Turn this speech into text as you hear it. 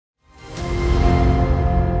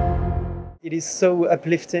It is so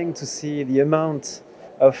uplifting to see the amount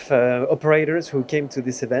of operators who came to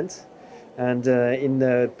this event. And in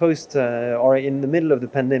the middle of the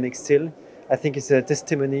pandemic still, I think it's a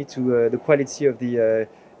testimony to the quality of the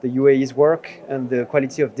UAE's work and the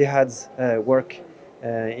quality of DIHAD's work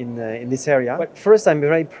in this area. But first, I'm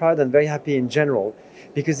very proud and very happy in general,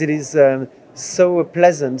 because it is so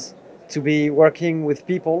pleasant to be working with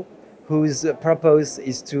people whose purpose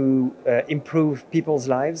is to improve people's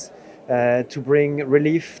lives, to bring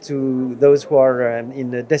relief to those who are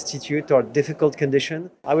in a destitute or difficult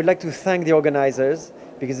condition. I would like to thank the organizers,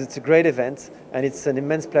 because it's a great event and it's an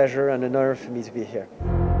immense pleasure and an honor for me to be here.